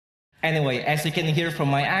Anyway, as you can hear from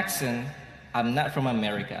my accent, I'm not from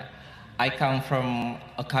Amerika. I come from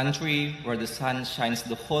a country where the sun shines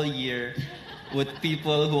the whole year, with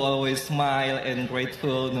people who always smile and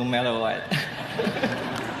grateful no matter what.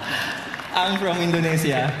 I'm from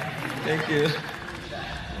Indonesia. Thank you.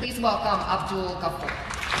 Please welcome Abdul Gofur.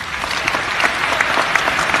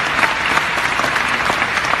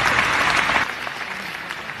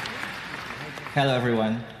 Hello,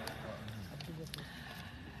 everyone.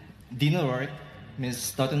 Dean O'Rourke,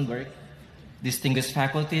 Ms. Stoutenberg, distinguished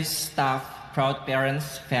faculties, staff, proud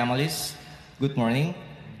parents, families, good morning.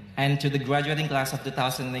 And to the graduating class of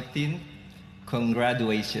 2018,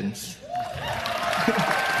 congratulations.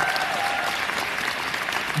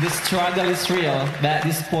 The struggle is real, but at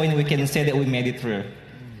this point we can say that we made it through.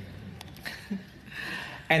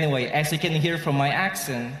 Anyway, as you can hear from my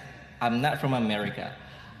accent, I'm not from Amerika.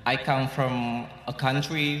 I come from a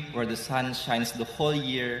country where the sun shines the whole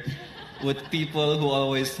year, with people who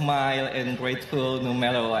always smile and grateful no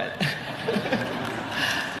matter what.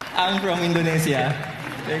 I'm from Indonesia.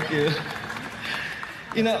 Thank you.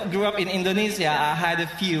 You know, grew up in Indonesia, I had a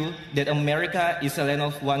view that America is a land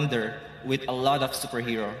of wonder with a lot of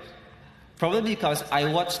superheroes. Probably because I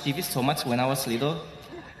watched TV so much when I was little,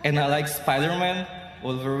 and I like Spider-Man,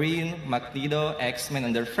 Wolverine, Magneto, X-Men,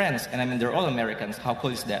 and their friends. And I mean, they're all Americans. How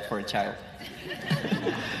cool is that for a child?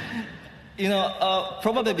 You know,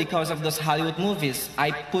 probably because of those Hollywood movies, I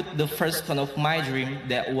put the first one of my dream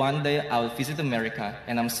that one day I'll visit America.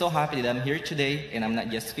 And I'm so happy that I'm here today, and I'm not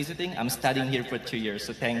just visiting, I'm studying here for 2 years,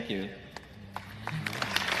 so thank you.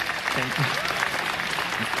 Thank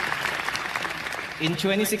you. In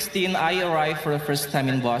 2016, I arrived for the first time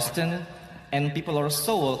in Boston, and people are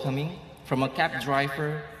so welcoming. From a cab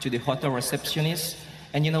driver to the hotel receptionist.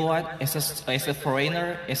 And you know what? As a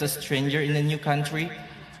foreigner, as a stranger in a new country,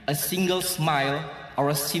 a single smile or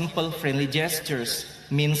a simple friendly gestures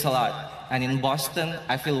means a lot. And in Boston,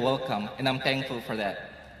 I feel welcome, and I'm thankful for that.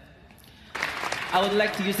 I would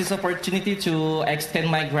like to use this opportunity to extend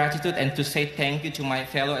my gratitude and to say thank you to my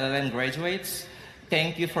fellow LLM graduates.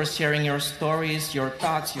 Thank you for sharing your stories, your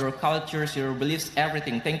thoughts, your cultures, your beliefs,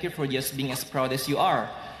 everything. Thank you for just being as proud as you are.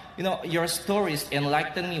 You know, your stories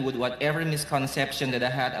enlightened me with whatever misconception that I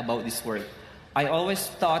had about this world. I always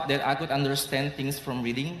thought that I could understand things from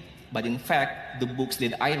reading, but in fact, the books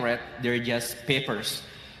that I read, they're just papers.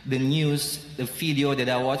 The news, the video that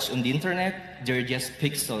I watch on the internet, they're just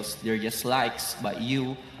pixels, they're just likes, but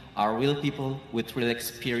you are real people with real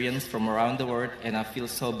experience from around the world, and I feel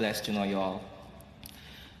so blessed to know you all.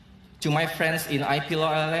 To my friends in IP Law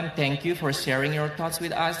LLM, thank you for sharing your thoughts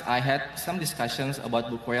with us. I had some discussions about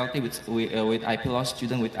book royalty with IP Law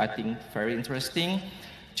students, which I think very interesting.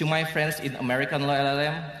 To my friends in American Law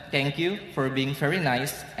LLM, thank you for being very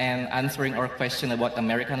nice and answering our question about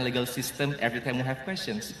American legal system every time we have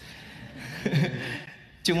questions.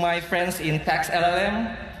 To my friends in Tax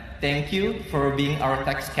LLM, thank you for being our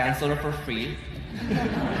tax counselor for free.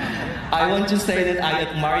 I want to say that I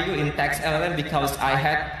admire you in Tax LLM because I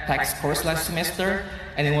had tax course last semester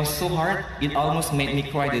and it was so hard, it almost made me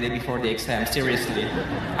cry the day before the exam, seriously.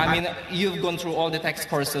 I mean, you've gone through all the tax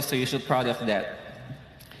courses, so you should be proud of that.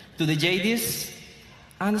 To the JDs,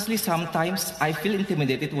 honestly, sometimes I feel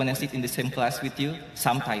intimidated when I sit in the same class with you,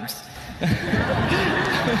 sometimes.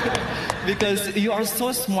 Because you are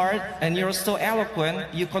so smart and you're so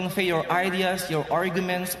eloquent, you convey your ideas, your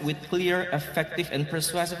arguments with clear, effective, and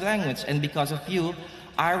persuasive language. And because of you,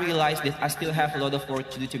 I realized that I still have a lot of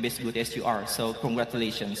work to do to be as good as you are. So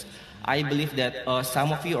congratulations. I believe that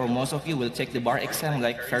some of you or most of you will take the bar exam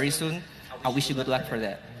like very soon. I wish you good luck for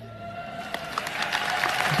that.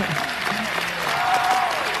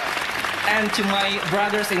 And to my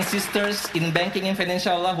brothers and sisters in banking and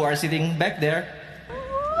financial law who are sitting back there,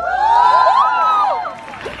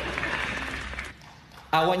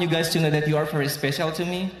 I want you guys to know that you are very special to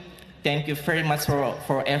me. Thank you very much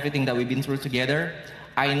for everything that we've been through together.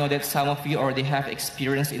 I know that some of you already have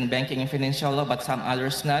experience in banking and financial law, but some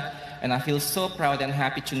others not. And I feel so proud and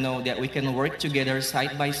happy to know that we can work together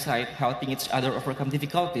side by side, helping each other overcome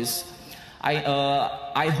difficulties.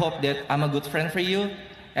 I hope that I'm a good friend for you,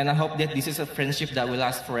 and I hope that this is a friendship that will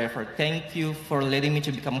last forever. Thank you for letting me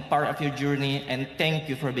to become a part of your journey, and thank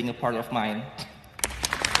you for being a part of mine.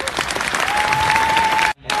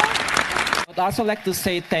 I'd also like to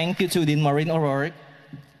say thank you to Dean Maureen O'Rourke.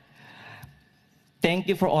 Thank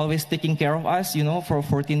you for always taking care of us, you know, for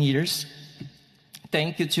 14 years.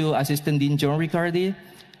 Thank you to Assistant Dean John Riccardi.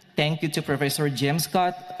 Thank you to Professor James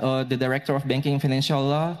Scott, the Director of Banking and Financial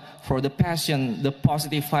Law, for the passion, the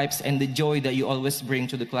positive vibes, and the joy that you always bring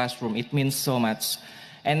to the classroom. It means so much.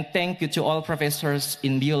 And thank you to all professors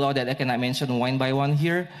in BioLaw that I cannot mention one by one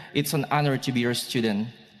here. It's an honor to be your student.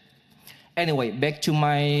 Anyway, back to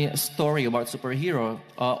my story about superhero.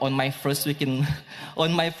 On my first week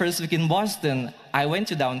in Boston, I went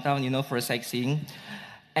to downtown, for sightseeing.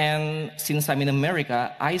 And since I'm in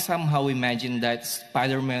America, I somehow imagined that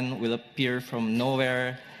Spider-Man will appear from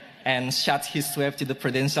nowhere and shot his web to the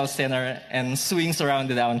Prudential Center and swings around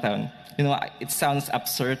the downtown. It sounds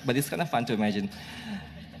absurd, but it's kind of fun to imagine.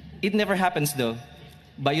 It never happens though.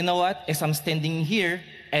 But you know what? As I'm standing here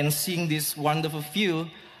and seeing this wonderful view,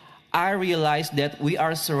 I realized that we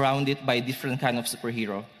are surrounded by different kind of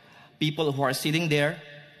superhero. People who are sitting there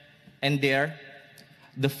and there.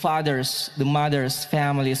 The fathers, the mothers,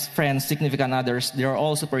 families, friends, significant others, they are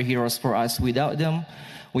all superheroes for us. Without them,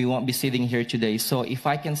 we won't be sitting here today. So if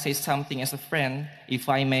I can say something as a friend, if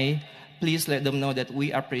I may, please let them know that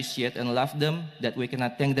we appreciate and love them, that we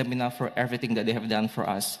cannot thank them enough for everything that they have done for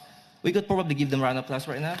us. We could probably give them a round of applause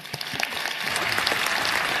right now.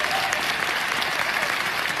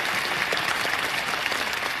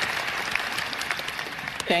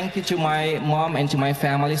 Thank you to my mom and to my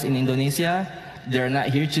families in Indonesia. They're not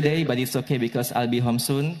here today, but it's okay because I'll be home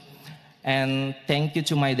soon. And thank you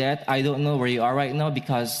to my dad. I don't know where you are right now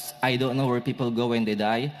because I don't know where people go when they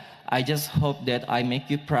die. I just hope that I make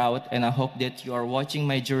you proud, and I hope that you are watching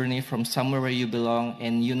my journey from somewhere where you belong,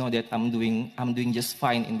 and you know that I'm doing just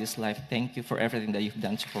fine in this life. Thank you for everything that you've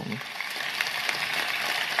done for me.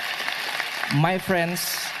 My friends,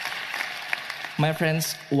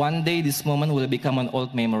 one day this moment will become an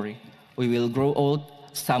old memory. We will grow old.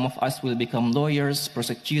 Some of us will become lawyers,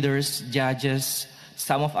 prosecutors, judges.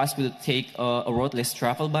 Some of us will take a road less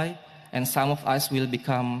traveled by, and some of us will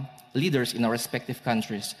become leaders in our respective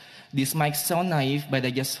countries. This might sound naive, but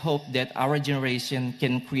I just hope that our generation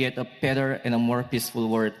can create a better and a more peaceful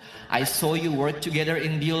world. I saw you work together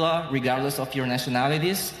in BioLaw, regardless of your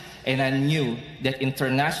nationalities, and I knew that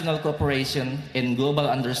international cooperation and global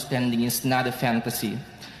understanding is not a fantasy.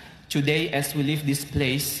 Today, as we leave this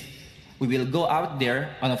place, we will go out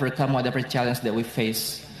there and overcome whatever challenge that we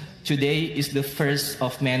face. Today is the first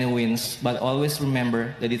of many wins, but always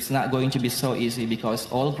remember that it's not going to be so easy because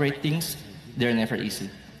all great things, they're never easy.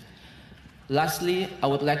 Lastly, I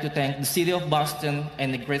would like to thank the city of Boston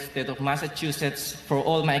and the great state of Massachusetts for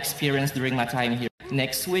all my experience during my time here.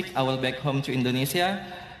 Next week, I will back home to Indonesia,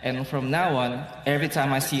 and from now on, every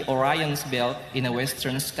time I see Orion's belt in a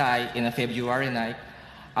western sky in a February night,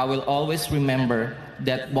 I will always remember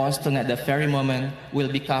that Boston at the very moment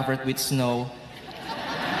will be covered with snow.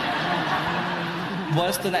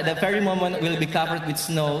 Boston at the very moment will be covered with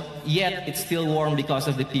snow, yet it's still warm because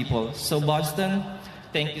of the people. So Boston,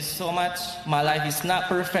 thank you so much. My life is not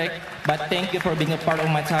perfect, but thank you for being a part of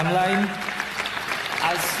my timeline.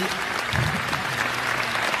 I'll see.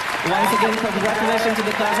 Once again, congratulations to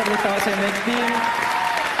the class of 2018.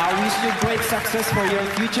 I wish you great success for your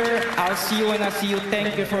future. I'll see you when I see you.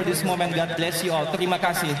 Thank you for this moment. God bless you all. Terima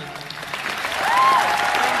kasih.